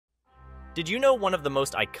Did you know one of the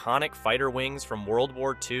most iconic fighter wings from World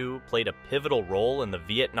War II played a pivotal role in the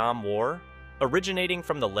Vietnam War? Originating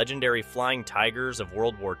from the legendary Flying Tigers of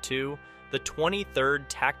World War II, the 23rd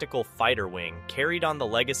Tactical Fighter Wing carried on the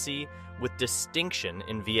legacy with distinction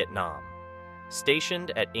in Vietnam.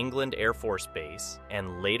 Stationed at England Air Force Base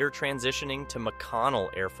and later transitioning to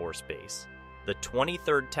McConnell Air Force Base, the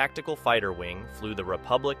 23rd Tactical Fighter Wing flew the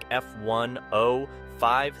Republic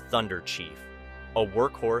F-105 Thunder Chief, a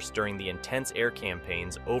workhorse during the intense air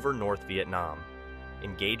campaigns over North Vietnam.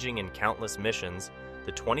 Engaging in countless missions,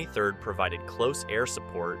 the 23rd provided close air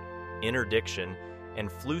support, interdiction,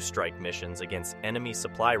 and flu strike missions against enemy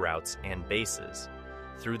supply routes and bases.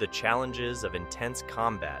 Through the challenges of intense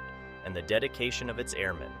combat and the dedication of its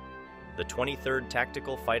airmen, the 23rd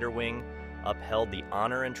Tactical Fighter Wing upheld the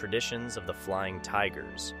honor and traditions of the Flying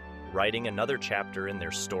Tigers, writing another chapter in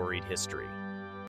their storied history.